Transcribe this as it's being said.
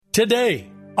Today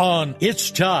on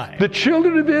It's Time. The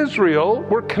children of Israel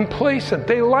were complacent.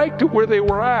 They liked it where they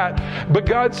were at. But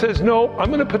God says, no, I'm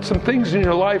going to put some things in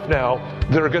your life now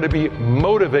that are going to be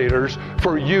motivators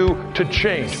for you to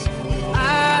change.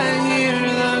 I hear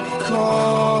the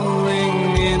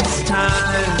calling. It's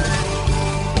time.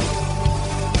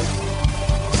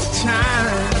 It's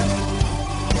time.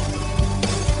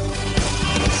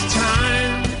 It's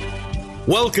time.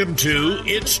 Welcome to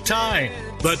It's Time,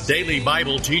 the daily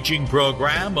Bible teaching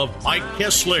program of Mike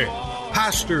Kessler,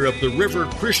 pastor of the River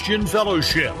Christian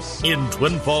Fellowship in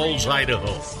Twin Falls,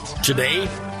 Idaho. Today,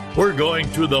 we're going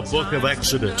through the book of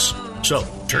Exodus. So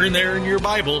turn there in your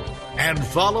Bible and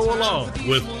follow along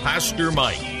with Pastor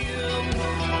Mike.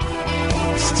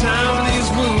 It's time for these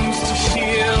wounds to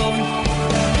heal.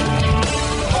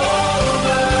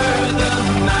 Over the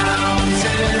mountains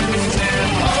and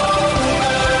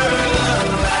over the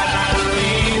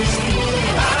valleys,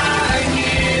 I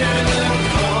hear the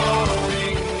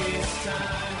calling. It's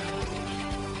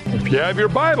time. If you have your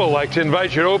Bible, I'd like to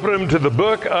invite you to open them to the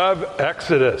book of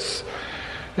Exodus.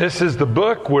 This is the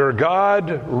book where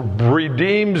God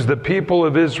redeems the people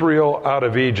of Israel out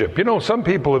of Egypt. You know, some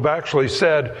people have actually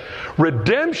said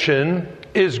redemption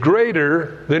is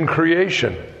greater than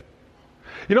creation.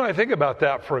 You know, I think about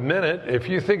that for a minute. If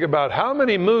you think about how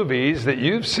many movies that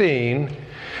you've seen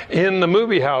in the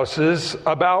movie houses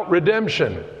about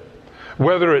redemption,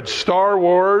 whether it's Star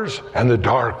Wars and the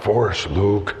Dark Force,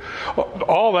 Luke,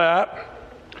 all that,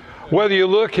 whether you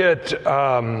look at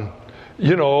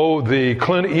the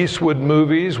Clint Eastwood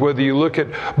movies, whether you look at,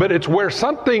 but it's where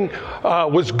something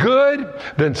was good,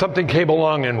 then something came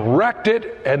along and wrecked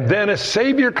it, and then a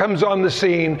Savior comes on the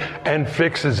scene and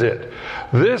fixes it.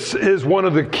 This is one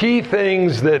of the key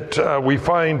things that we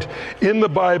find in the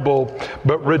Bible,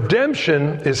 but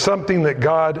redemption is something that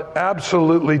God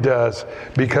absolutely does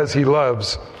because He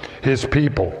loves His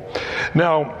people.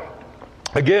 Now,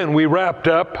 again, we wrapped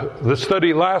up the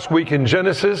study last week in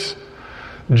Genesis.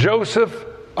 Joseph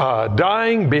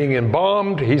dying, being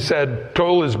embalmed, he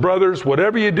told his brothers,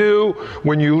 whatever you do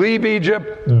when you leave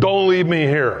Egypt, don't leave me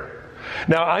here.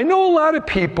 Now, I know a lot of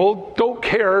people don't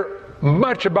care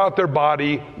much about their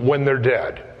body when they're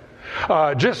dead.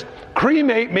 Just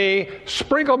cremate me,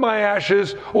 sprinkle my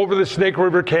ashes over the Snake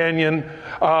River Canyon.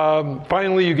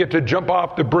 Finally, you get to jump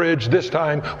off the bridge, this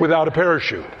time without a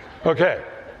parachute. Okay.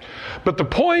 But the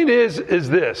point is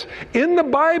this. In the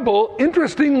Bible,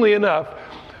 interestingly enough,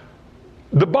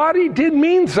 the body did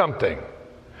mean something.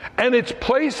 And its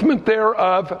placement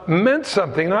thereof meant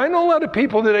something. And I know a lot of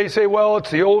people today say, well,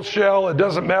 it's the old shell, it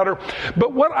doesn't matter.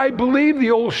 But what I believe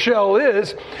the old shell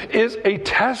is a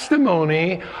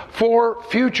testimony for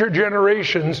future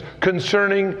generations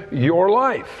concerning your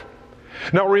life.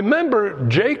 Now remember,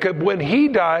 Jacob, when he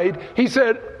died, he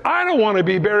said, I don't want to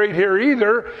be buried here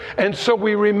either. And so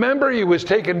we remember he was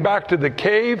taken back to the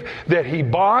cave that he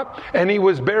bought, and he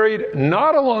was buried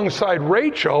not alongside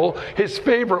Rachel, his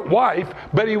favorite wife,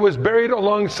 but he was buried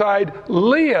alongside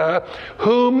Leah,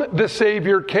 whom the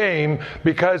Savior came,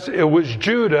 because it was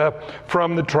Judah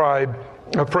from the tribe,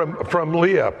 from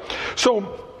Leah.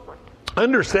 So,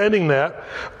 understanding that,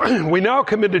 we now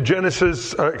come into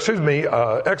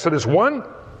Exodus 1.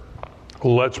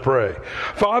 Let's pray.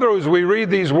 Father, as we read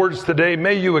these words today,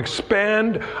 may you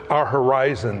expand our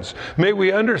horizons. May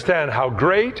we understand how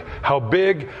great, how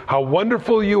big, how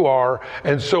wonderful you are.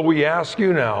 And so we ask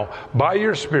you now, by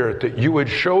your Spirit, that you would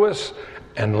show us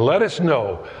and let us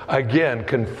know, again,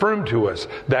 confirm to us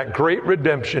that great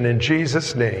redemption in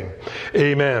Jesus' name.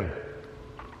 Amen.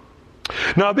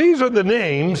 Now these are the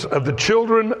names of the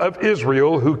children of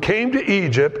Israel who came to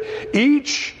Egypt,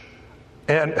 each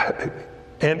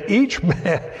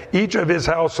of his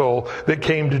household that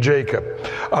came to Jacob.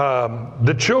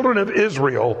 The children of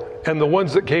Israel and the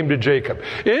ones that came to Jacob.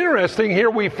 Interesting, here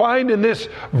we find in this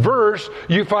verse,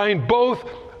 you find both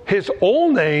his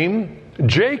old name,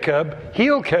 Jacob,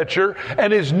 heel catcher,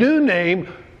 and his new name,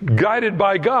 guided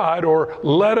by God or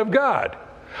led of God.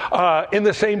 In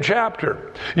the same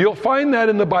chapter. You'll find that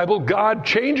in the Bible, God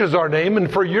changes our name,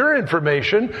 and for your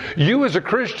information, you as a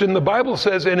Christian, the Bible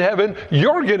says in heaven,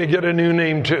 you're going to get a new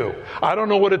name too. I don't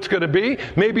know what it's going to be.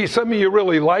 Maybe some of you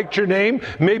really liked your name.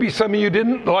 Maybe some of you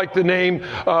didn't like the name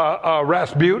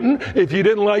Rasputin. If you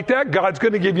didn't like that, God's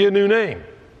going to give you a new name.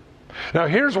 Now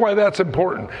here's why that's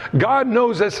important. God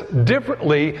knows us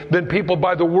differently than people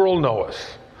by the world know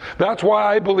us. That's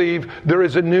why I believe there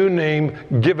is a new name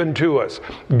given to us.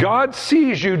 God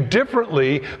sees you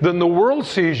differently than the world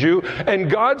sees you, and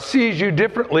God sees you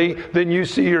differently than you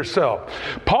see yourself.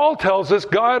 Paul tells us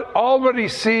God already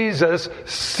sees us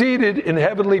seated in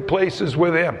heavenly places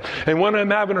with Him. And when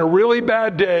I'm having a really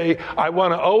bad day, I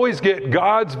want to always get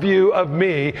God's view of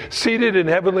me seated in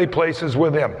heavenly places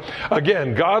with Him.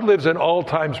 Again, God lives in all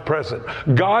times present.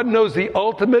 God knows the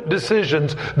ultimate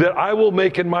decisions that I will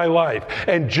make in my life.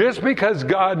 And just because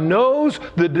God knows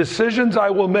the decisions I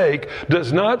will make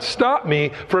does not stop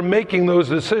me from making those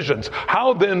decisions.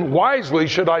 How then wisely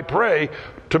should I pray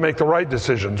to make the right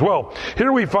decisions? Well,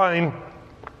 here we find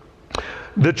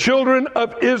the children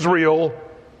of Israel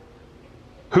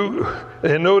who,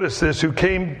 and notice this, who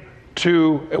came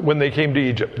to, when they came to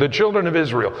Egypt. The children of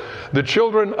Israel, the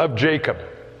children of Jacob.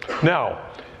 Now,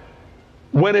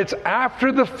 when it's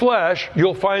after the flesh,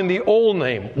 you'll find the old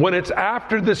name. When it's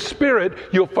after the spirit,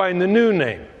 you'll find the new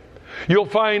name. You'll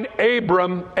find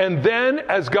Abram, and then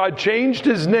as God changed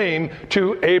his name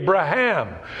to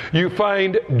Abraham, you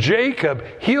find Jacob,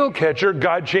 heel catcher,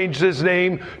 God changed his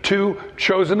name to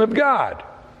chosen of God.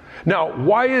 Now,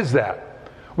 why is that?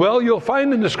 Well, you'll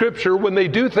find in the scripture when they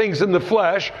do things in the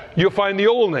flesh, you'll find the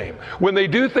old name. When they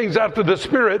do things after the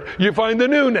spirit, you find the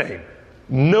new name.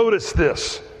 Notice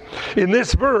this. In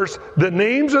this verse, the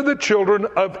names of the children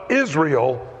of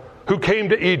Israel who came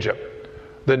to Egypt.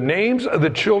 The names of the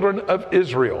children of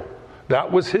Israel. That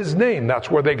was his name.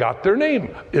 That's where they got their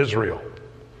name, Israel.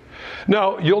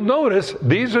 Now, you'll notice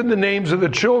these are the names of the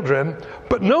children,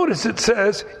 but notice it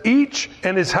says each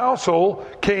and his household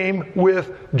came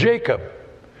with Jacob.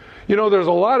 You know, there's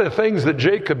a lot of things that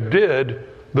Jacob did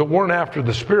that weren't after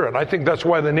the Spirit. I think that's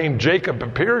why the name Jacob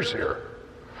appears here.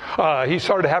 He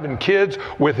started having kids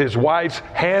with his wife's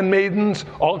handmaidens,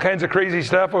 all kinds of crazy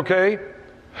stuff, okay?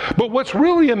 But what's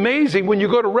really amazing, when you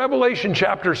go to Revelation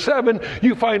chapter 7,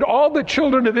 you find all the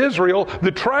children of Israel,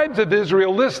 the tribes of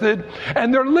Israel listed,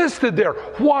 and they're listed there.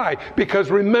 Why? Because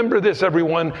remember this,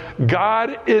 everyone,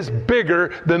 God is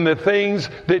bigger than the things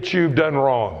that you've done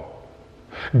wrong.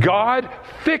 God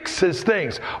fixes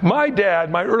things. My dad,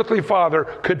 my earthly father,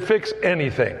 could fix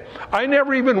anything. I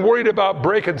never even worried about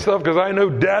breaking stuff because I know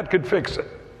Dad could fix it.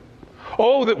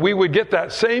 Oh, that we would get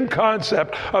that same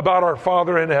concept about our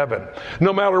Father in heaven.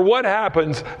 No matter what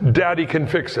happens, Daddy can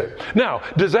fix it. Now,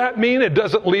 does that mean it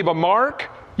doesn't leave a mark?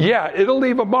 Yeah, it'll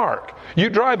leave a mark. You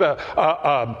drive a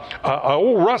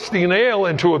old rusty nail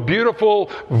into a beautiful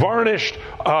varnished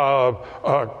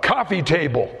coffee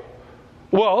table.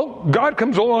 Well, God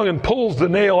comes along and pulls the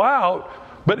nail out,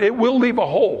 but it will leave a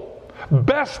hole.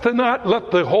 Best to not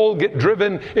let the hole get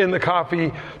driven in the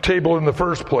coffee table in the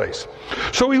first place.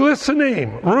 So he lists a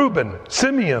name: Reuben,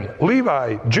 Simeon,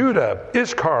 Levi, Judah,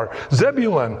 Issachar,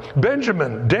 Zebulun,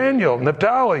 Benjamin, Daniel,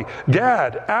 Naphtali,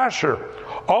 Gad, Asher.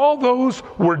 All those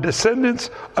were descendants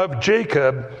of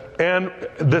Jacob, and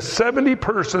the 70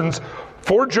 persons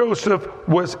for Joseph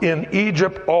was in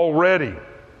Egypt already.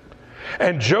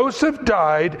 And Joseph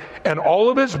died, and all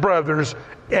of his brothers,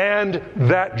 and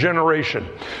that generation.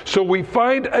 So we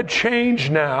find a change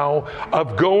now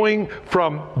of going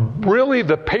from really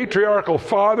the patriarchal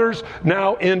fathers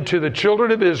now into the children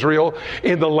of Israel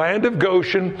in the land of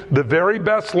Goshen, the very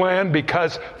best land,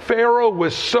 because Pharaoh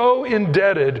was so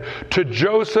indebted to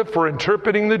Joseph for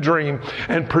interpreting the dream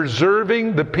and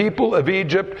preserving the people of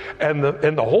Egypt and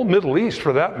the whole Middle East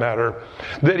for that matter,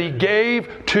 that he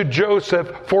gave to Joseph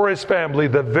for his family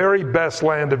the very best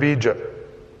land of Egypt.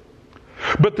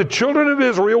 But the children of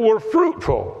Israel were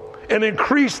fruitful and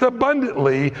increased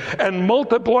abundantly and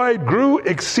multiplied, grew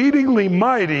exceedingly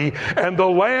mighty, and the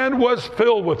land was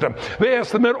filled with them. They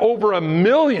estimate over 1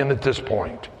 million at this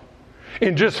point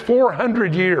in just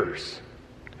 400 years.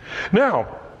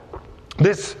 Now,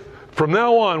 from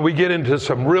now on, we get into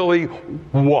some really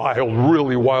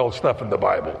wild stuff in the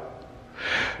Bible.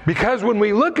 Because when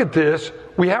we look at this,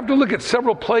 we have to look at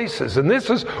several places, and this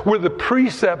is where the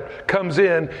precept comes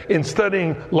in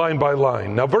studying line by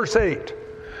line. Now, verse 8.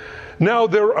 Now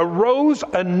there arose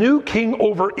a new king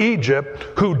over Egypt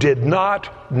who did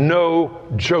not know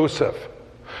Joseph.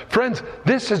 Friends,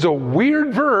 this is a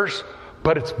weird verse,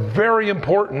 but it's very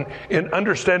important in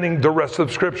understanding the rest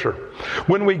of Scripture.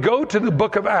 When we go to the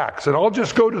book of Acts, and I'll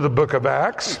just go to the book of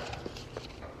Acts.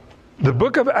 The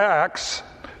book of Acts,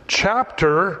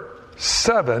 chapter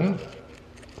 7,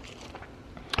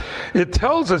 it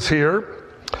tells us here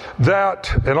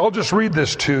that, and I'll just read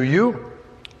this to you.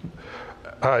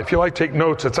 If you like to take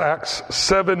notes, it's Acts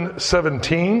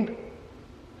 7:17.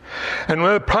 And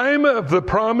when the time of the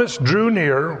promise drew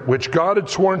near, which God had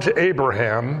sworn to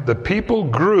Abraham, the people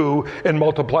grew and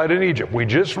multiplied in Egypt. We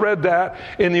just read that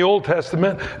in the Old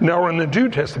Testament. Now we're in the New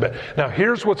Testament. Now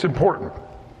here's what's important.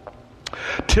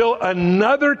 Till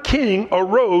another king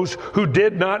arose who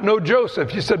did not know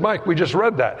Joseph. You said, Mike, we just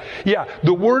read that. Yeah,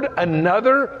 the word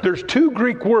another, there's two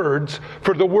Greek words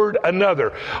for the word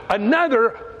another.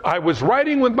 Another, I was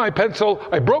writing with my pencil,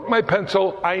 I broke my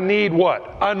pencil, I need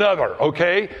what? Another,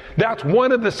 okay? That's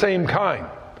one of the same kind.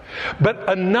 But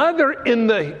another in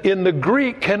the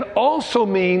Greek can also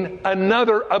mean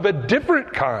another of a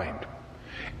different kind.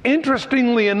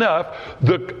 Interestingly enough,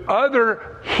 the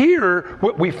other here,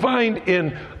 what we find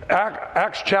in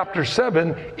Acts chapter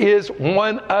 7, is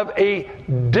one of a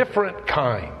different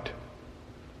kind.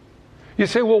 You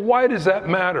say, well, why does that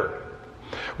matter?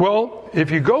 Well,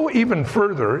 if you go even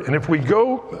further, and if we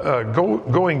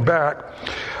going back,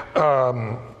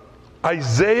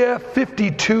 Isaiah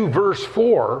 52 verse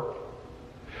 4,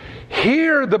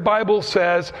 here the Bible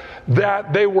says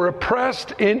that they were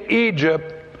oppressed in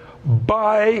Egypt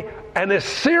by an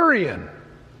Assyrian.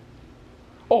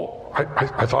 Oh,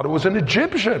 I thought it was an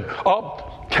Egyptian.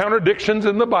 Oh, contradictions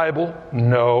in the Bible.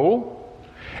 No.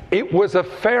 It was a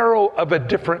pharaoh of a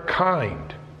different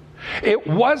kind. It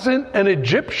wasn't an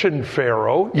Egyptian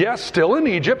pharaoh. Yes, still in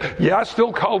Egypt. Yes,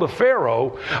 still called a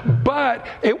pharaoh. But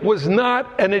it was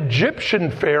not an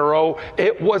Egyptian pharaoh.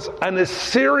 It was an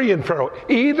Assyrian pharaoh.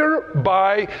 Either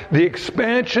by the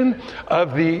expansion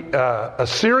of the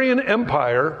Assyrian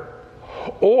Empire,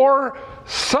 or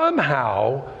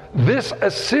somehow this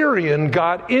Assyrian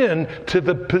got into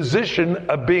the position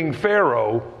of being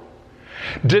Pharaoh,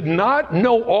 did not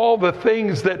know all the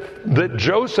things that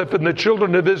Joseph and the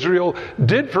children of Israel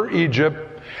did for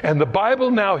Egypt. And the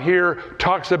Bible now here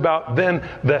talks about then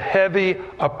the heavy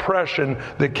oppression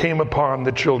that came upon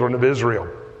the children of Israel.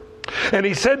 And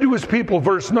he said to his people,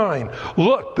 verse 9,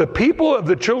 look, the people of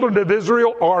the children of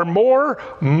Israel are more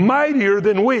mightier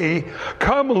than we.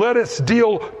 Come, let us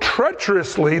deal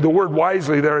treacherously. The word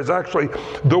wisely there is actually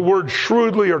the word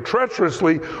shrewdly or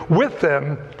treacherously with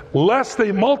them, lest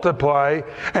they multiply.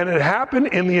 And it happened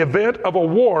in the event of a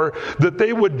war that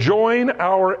they would join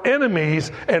our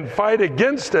enemies and fight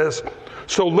against us.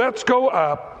 So let's go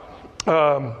up.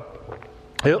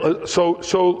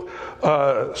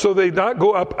 So they not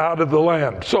go up out of the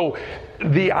land. So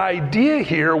the idea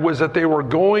here was that they were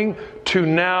going to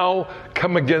now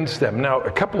come against them. Now,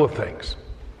 a couple of things.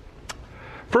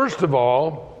 First of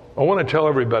all, I want to tell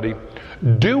everybody,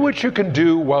 do what you can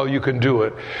do while you can do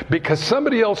it, because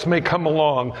somebody else may come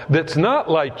along that's not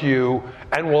like you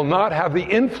and will not have the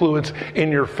influence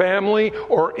in your family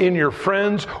or in your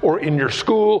friends or in your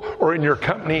school or in your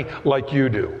company like you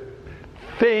do.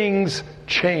 Things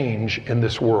change in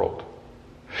this world.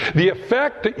 The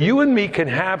effect that you and me can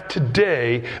have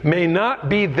today may not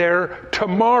be there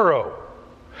tomorrow.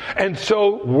 And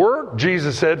so work,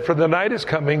 Jesus said, for the night is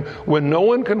coming when no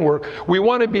one can work. We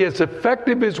want to be as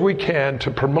effective as we can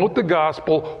to promote the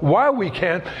gospel while we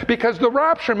can, because the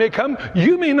rapture may come.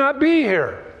 You may not be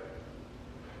here.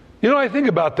 You know, I think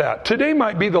about that. Today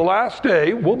might be the last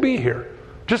day we'll be here.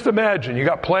 Just imagine, you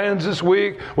got plans this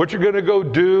week, what you're going to go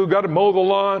do, got to mow the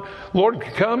lawn. Lord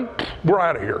can come, we're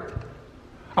out of here.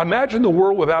 Imagine the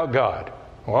world without God.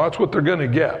 Well, that's what they're going to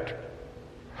get.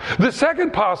 The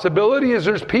second possibility is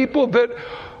there's people that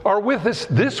are with us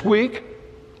this week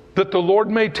that the Lord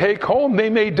may take home. They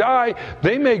may die.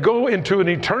 They may go into an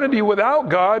eternity without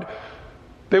God.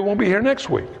 They won't be here next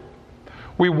week.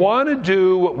 We want to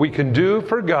do what we can do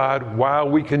for God while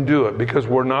we can do it, because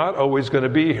we're not always going to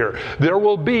be here. There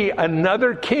will be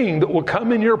another king that will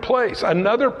come in your place,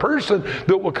 another person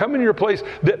that will come in your place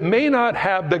that may not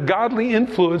have the godly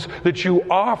influence that you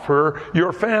offer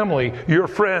your family, your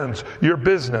friends, your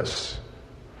business.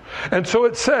 And so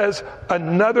it says,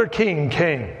 another king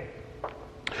came.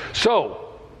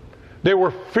 So, they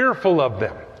were fearful of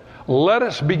them. Let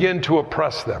us begin to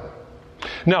oppress them.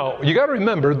 Now, you got to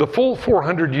remember, the full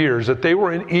 400 years that they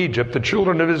were in Egypt, the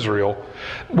children of Israel,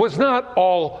 was not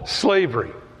all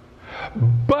slavery.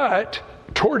 But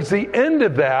towards the end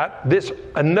of that, this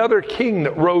another king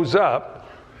that rose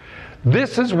up,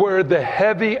 this is where the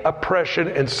heavy oppression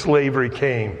and slavery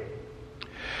came.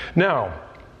 Now,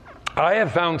 I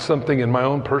have found something in my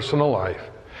own personal life,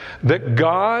 that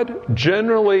God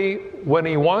generally, when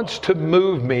He wants to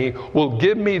move me, will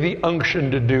give me the unction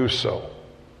to do so.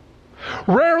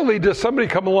 Rarely does somebody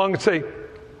come along and say,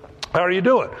 how are you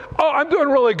doing? Oh, I'm doing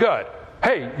really good.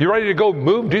 Hey, you ready to go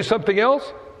move, do something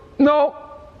else? No,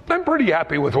 I'm pretty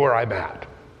happy with where I'm at.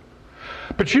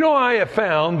 But I have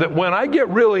found that when I get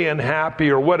really unhappy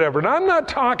or whatever, and I'm not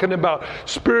talking about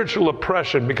spiritual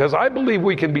oppression, because I believe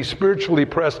we can be spiritually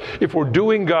oppressed if we're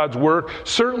doing God's work.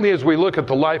 Certainly as we look at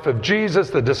the life of Jesus,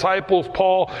 the disciples,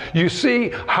 Paul, you see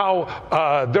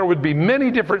how there would be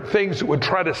many different things that would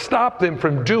try to stop them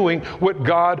from doing what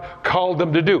God called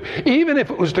them to do. Even if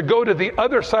it was to go to the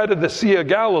other side of the Sea of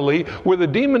Galilee, where the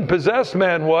demon-possessed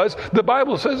man was, the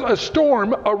Bible says a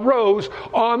storm arose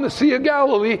on the Sea of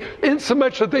Galilee,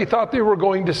 insomuch that they thought they were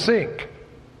going to sink.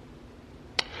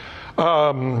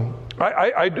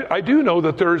 I do know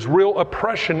that there is real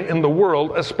oppression in the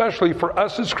world, especially for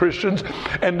us as Christians,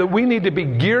 and that we need to be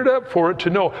geared up for it to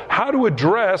know how to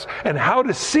address and how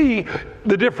to see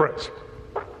the difference.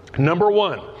 Number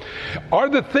one, are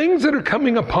the things that are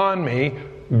coming upon me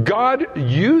God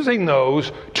using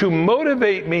those to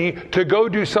motivate me to go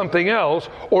do something else?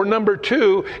 Or number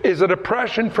two, is it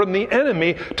oppression from the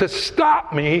enemy to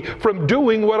stop me from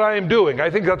doing what I am doing? I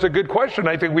think that's a good question.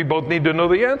 I think we both need to know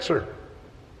the answer.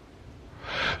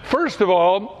 First of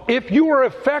all, if you are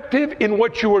effective in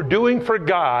what you are doing for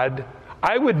God,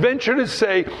 I would venture to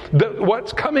say that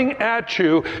what's coming at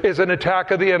you is an attack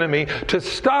of the enemy to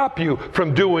stop you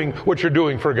from doing what you're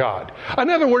doing for God. In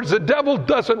other words, the devil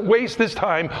doesn't waste his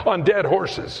time on dead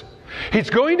horses. He's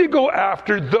going to go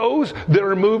after those that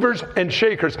are movers and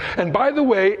shakers. And by the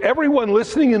way, everyone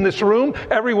listening in this room,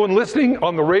 everyone listening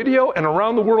on the radio and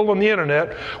around the world on the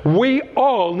internet, we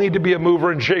all need to be a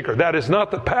mover and shaker. That is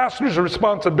not the pastor's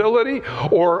responsibility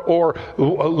or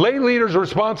lay leader's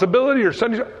responsibility or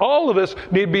Sunday. All of us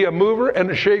need to be a mover and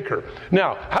a shaker.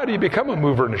 Now, how do you become a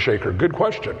mover and a shaker? Good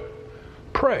question.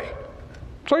 Pray.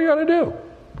 That's all you got to do.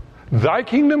 Thy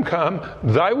kingdom come,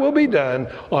 thy will be done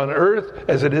on earth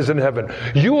as it is in heaven.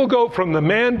 You will go from the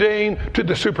mundane to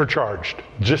the supercharged,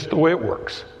 just the way it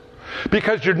works.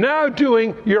 Because you're now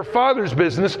doing your Father's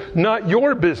business, not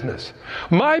your business.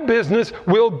 My business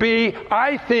will be,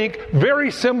 I think,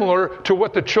 very similar to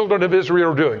what the children of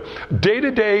Israel are doing.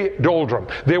 Day-to-day doldrum.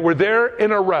 They were there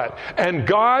in a rut. And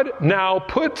God now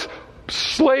puts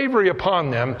slavery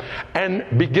upon them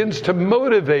and begins to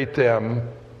motivate them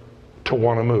to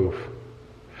want to move.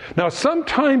 Now,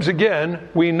 sometimes, again,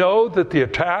 we know that the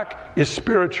attack is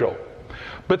spiritual.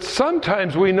 But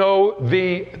sometimes we know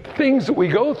the things that we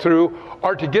go through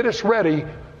are to get us ready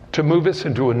to move us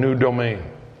into a new domain.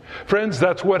 Friends,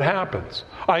 that's what happens.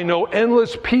 I know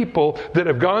endless people that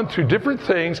have gone through different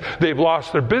things. They've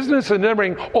lost their business and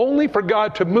everything, only for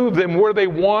God to move them where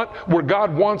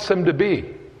God wants them to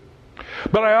be.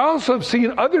 But I also have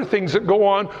seen other things that go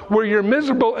on where you're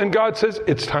miserable and God says,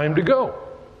 it's time to go.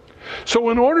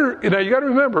 So now you got to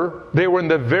remember, they were in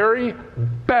the very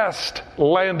best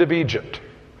land of Egypt.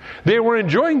 They were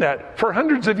enjoying that for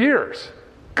hundreds of years.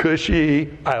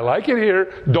 Cushy, I like it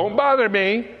here, don't bother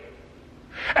me.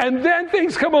 And then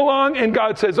things come along and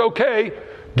God says, okay,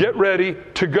 get ready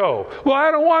to go. Well,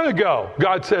 I don't want to go.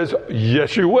 God says,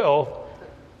 yes, you will.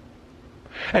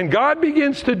 And God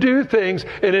begins to do things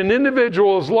in an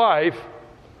individual's life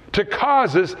to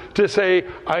cause us to say,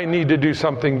 I need to do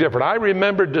something different. I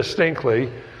remember distinctly,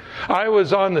 I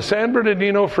was on the San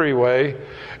Bernardino Freeway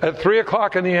at 3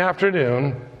 o'clock in the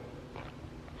afternoon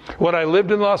when I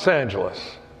lived in Los Angeles.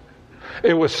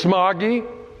 It was smoggy,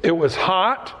 it was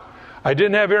hot, I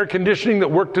didn't have air conditioning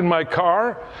that worked in my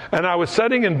car, and I was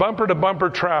sitting in bumper-to-bumper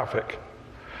traffic.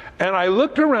 And I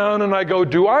looked around and I go,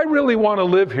 do I really want to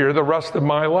live here the rest of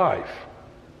my life?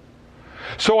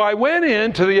 So I went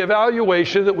into the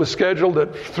evaluation that was scheduled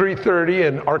at 3:30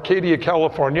 in Arcadia,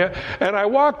 California, and I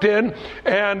walked in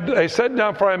and I sat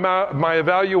down for my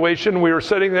evaluation. We were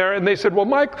sitting there and they said, well,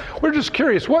 Mike, we're just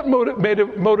curious, what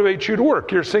motivates you to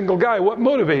work? You're a single guy, what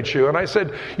motivates you? And I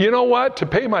said, you know what, to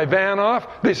pay my van off?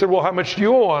 They said, well, how much do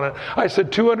you owe on it? I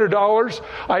said, $200.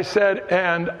 I said,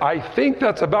 and I think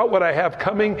that's about what I have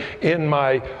coming in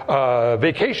my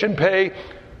vacation pay.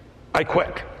 I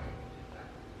quit.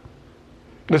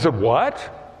 They said, what?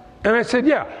 And I said,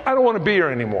 yeah, I don't want to be here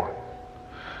anymore.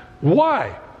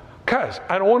 Why? Because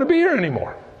I don't want to be here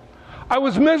anymore. I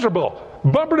was miserable.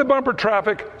 Bumper-to-bumper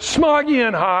traffic, smoggy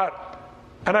and hot.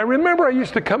 And I remember I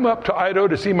used to come up to Idaho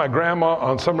to see my grandma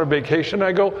on summer vacation.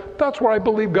 I go, that's where I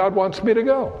believe God wants me to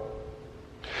go.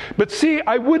 But see,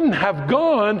 I wouldn't have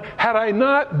gone had I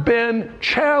not been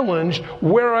challenged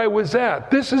where I was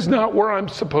at. This is not where I'm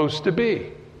supposed to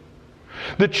be.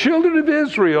 The children of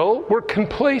Israel were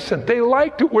complacent. They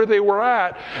liked it where they were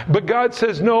at. But God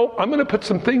says, no, I'm going to put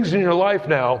some things in your life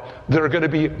now that are going to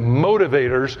be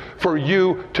motivators for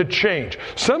you to change.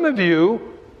 Some of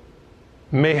you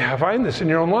may find this in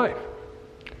your own life.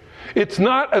 It's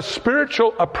not a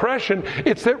spiritual oppression.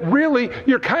 It's that really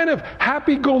you're kind of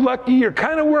happy-go-lucky. You're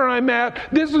kind of where I'm at.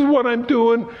 This is what I'm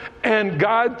doing. And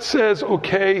God says,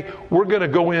 okay, we're going to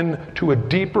go into a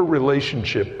deeper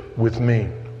relationship with me.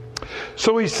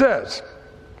 So he says,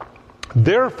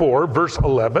 therefore, verse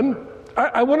 11,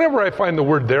 whenever I find the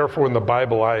word therefore in the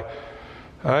Bible,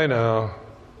 I know.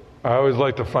 I always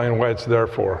like to find why it's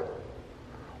therefore.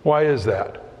 Why is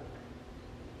that?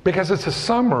 Because it's a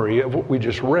summary of what we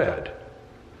just read.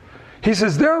 He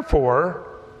says,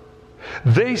 therefore,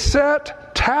 they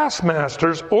set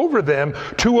taskmasters over them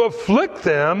to afflict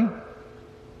them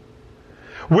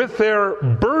with their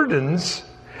burdens,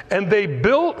 and they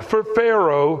built for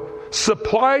Pharaoh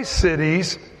supply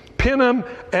cities, Pithom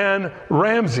and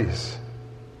Ramses.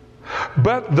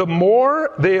 But the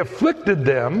more they afflicted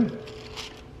them,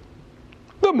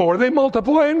 the more they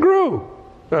multiplied and grew.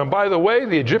 And by the way,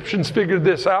 the Egyptians figured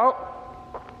this out.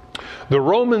 The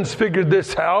Romans figured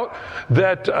this out,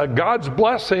 that God's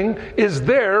blessing is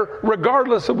there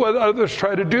regardless of what others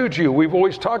try to do to you. We've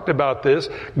always talked about this.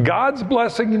 God's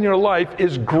blessing in your life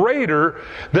is greater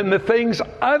than the things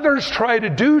others try to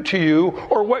do to you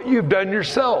or what you've done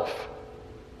yourself.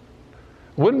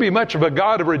 Wouldn't be much of a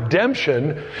God of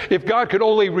redemption if God could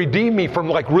only redeem me from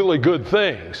like really good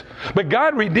things. But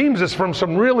God redeems us from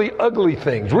some really ugly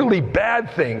things, really bad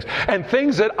things, and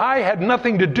things that I had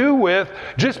nothing to do with,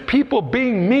 just people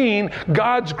being mean.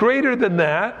 God's greater than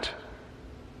that.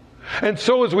 And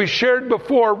so, as we shared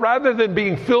before, rather than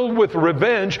being filled with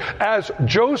revenge, as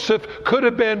Joseph could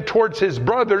have been towards his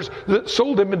brothers that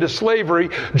sold him into slavery,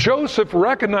 Joseph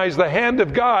recognized the hand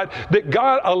of God, that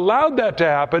God allowed that to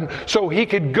happen so he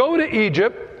could go to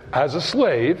Egypt as a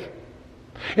slave,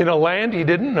 in a land he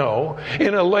didn't know,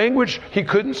 in a language he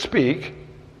couldn't speak,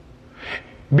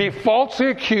 be falsely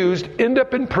accused, end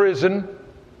up in prison.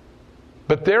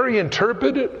 But there he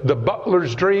interpreted the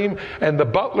butler's dream, and the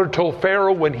butler told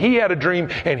Pharaoh when he had a dream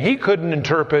and he couldn't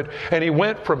interpret, and he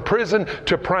went from prison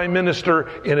to prime minister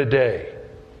in a day.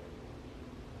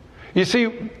 You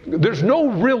see, there's no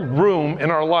real room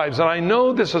in our lives, and I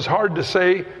know this is hard to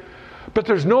say, but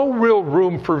there's no real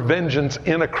room for vengeance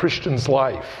in a Christian's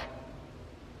life.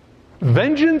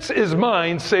 Vengeance is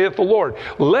mine, saith the Lord.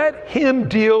 Let him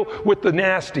deal with the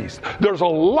nasties. There's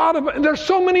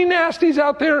so many nasties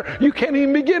out there, you can't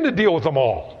even begin to deal with them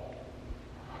all.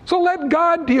 So let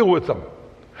God deal with them.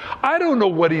 I don't know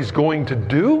what he's going to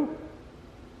do.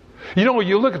 You know,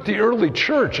 you look at the early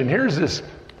church, and here's this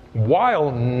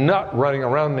wild nut running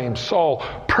around named Saul,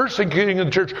 persecuting the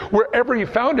church. Wherever he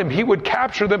found him, he would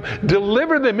capture them,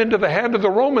 deliver them into the hand of the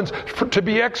Romans to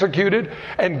be executed,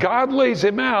 and God lays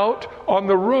him out on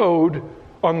the road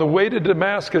on the way to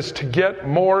Damascus to get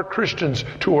more Christians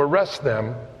to arrest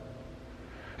them.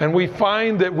 And we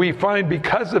find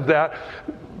because of that,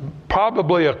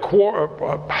 probably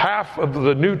half of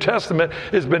the New Testament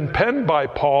has been penned by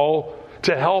Paul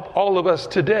to help all of us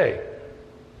today.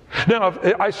 Now,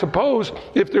 I suppose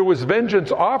if there was vengeance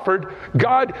offered,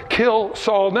 God kill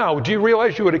Saul now. Do you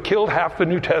realize you would have killed half the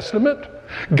New Testament?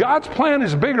 God's plan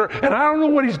is bigger, and I don't know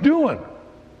what he's doing.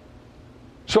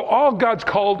 So all God's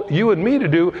called you and me to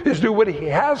do is do what he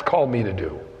has called me to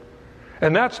do.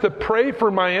 And that's to pray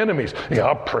for my enemies. Yeah,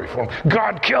 I'll pray for them.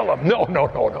 God, kill them. No.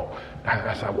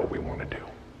 That's not what we want to do.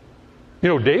 You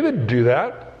know, David do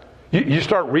that. You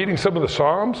start reading some of the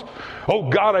Psalms. Oh,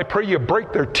 God, I pray you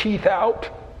break their teeth out.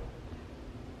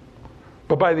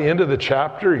 But by the end of the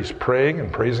chapter, he's praying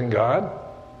and praising God.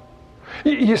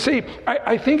 You see,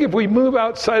 I think if we move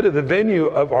outside of the venue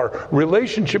of our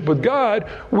relationship with God,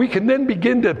 we can then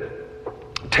begin to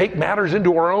take matters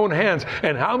into our own hands.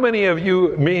 And how many of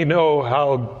you, me, know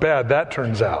how bad that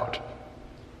turns out?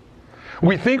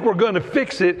 We think we're going to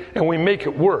fix it, and we make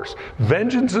it worse.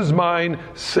 Vengeance is mine,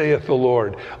 saith the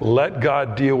Lord. Let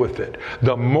God deal with it.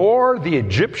 The more the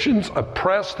Egyptians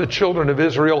oppressed the children of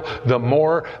Israel, the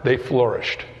more they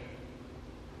flourished.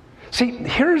 See,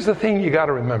 here's the thing you got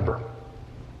to remember.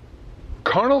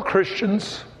 Carnal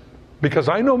Christians, because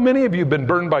I know many of you have been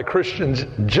burned by Christians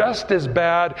just as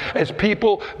bad as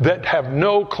people that have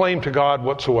no claim to God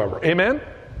whatsoever. Amen?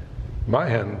 My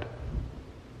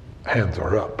hands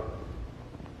are up.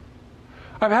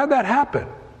 I've had that happen.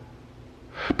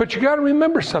 But you got to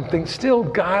remember something. Still,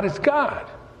 God is God.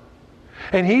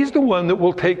 And he's the one that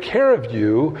will take care of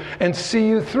you and see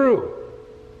you through.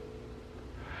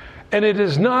 And it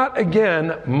is not,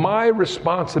 again, my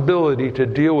responsibility to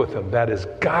deal with them. That is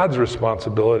God's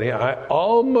responsibility. I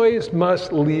always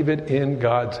must leave it in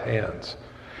God's hands.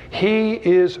 He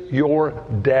is your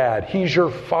dad. He's your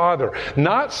father.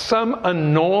 Not some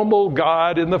unknowable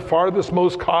God in the farthest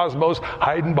most cosmos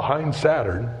hiding behind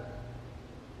Saturn.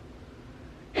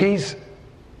 He's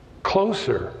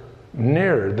closer,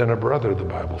 nearer than a brother, the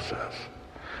Bible says.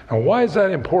 And why is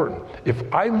that important? If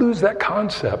I lose that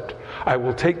concept, I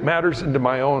will take matters into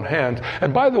my own hands.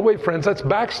 And by the way, friends, that's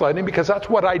backsliding, because that's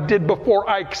what I did before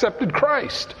I accepted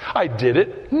Christ. I did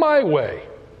it my way.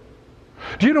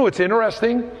 Do you know what's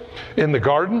interesting? In the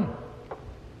garden,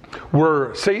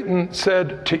 where Satan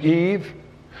said to Eve,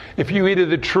 if you eat of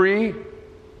the tree,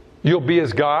 you'll be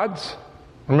as gods.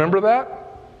 Remember that?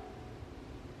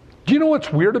 Do you know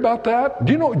what's weird about that?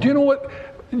 Do you know what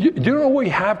we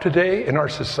have today in our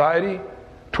society,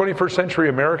 21st century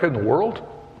America and the world?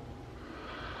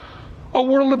 A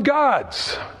world of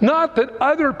gods. Not that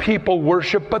other people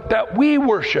worship, but that we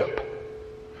worship.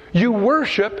 You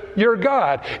worship your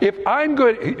God. If I'm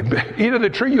going to eat of the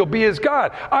tree, you'll be as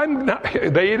God.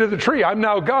 They ate of the tree. I'm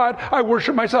now God. I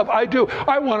worship myself. I do.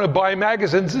 I want to buy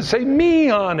magazines that say me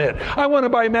on it. I want to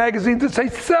buy magazines that say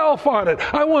self on it.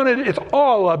 It's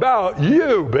all about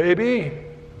you, baby.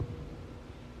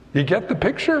 You get the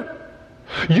picture?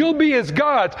 You'll be as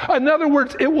gods. In other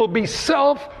words, it will be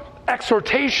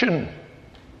self-exhortation.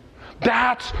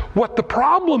 That's what the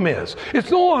problem is.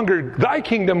 It's no longer thy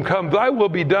kingdom come, thy will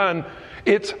be done.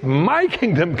 It's my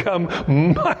kingdom come,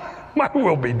 my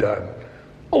will be done.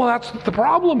 Well, that's what the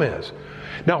problem is.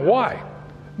 Now, why?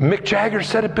 Mick Jagger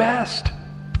said it best.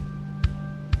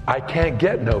 I can't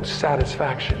get no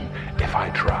satisfaction if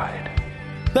I tried.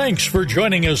 Thanks for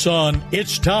joining us on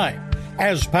It's Time,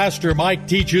 as Pastor Mike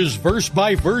teaches verse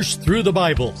by verse through the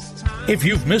Bible. If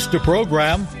you've missed a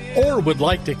program or would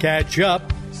like to catch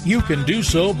up, you can do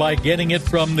so by getting it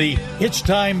from the It's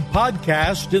Time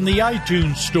podcast in the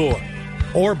iTunes store,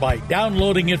 or by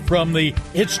downloading it from the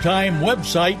It's Time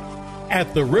website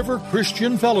at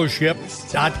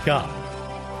theriverchristianfellowship.com.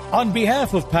 On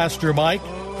behalf of Pastor Mike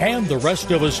and the rest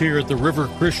of us here at the River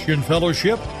Christian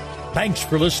Fellowship, thanks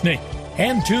for listening,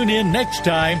 and tune in next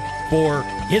time for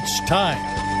It's Time.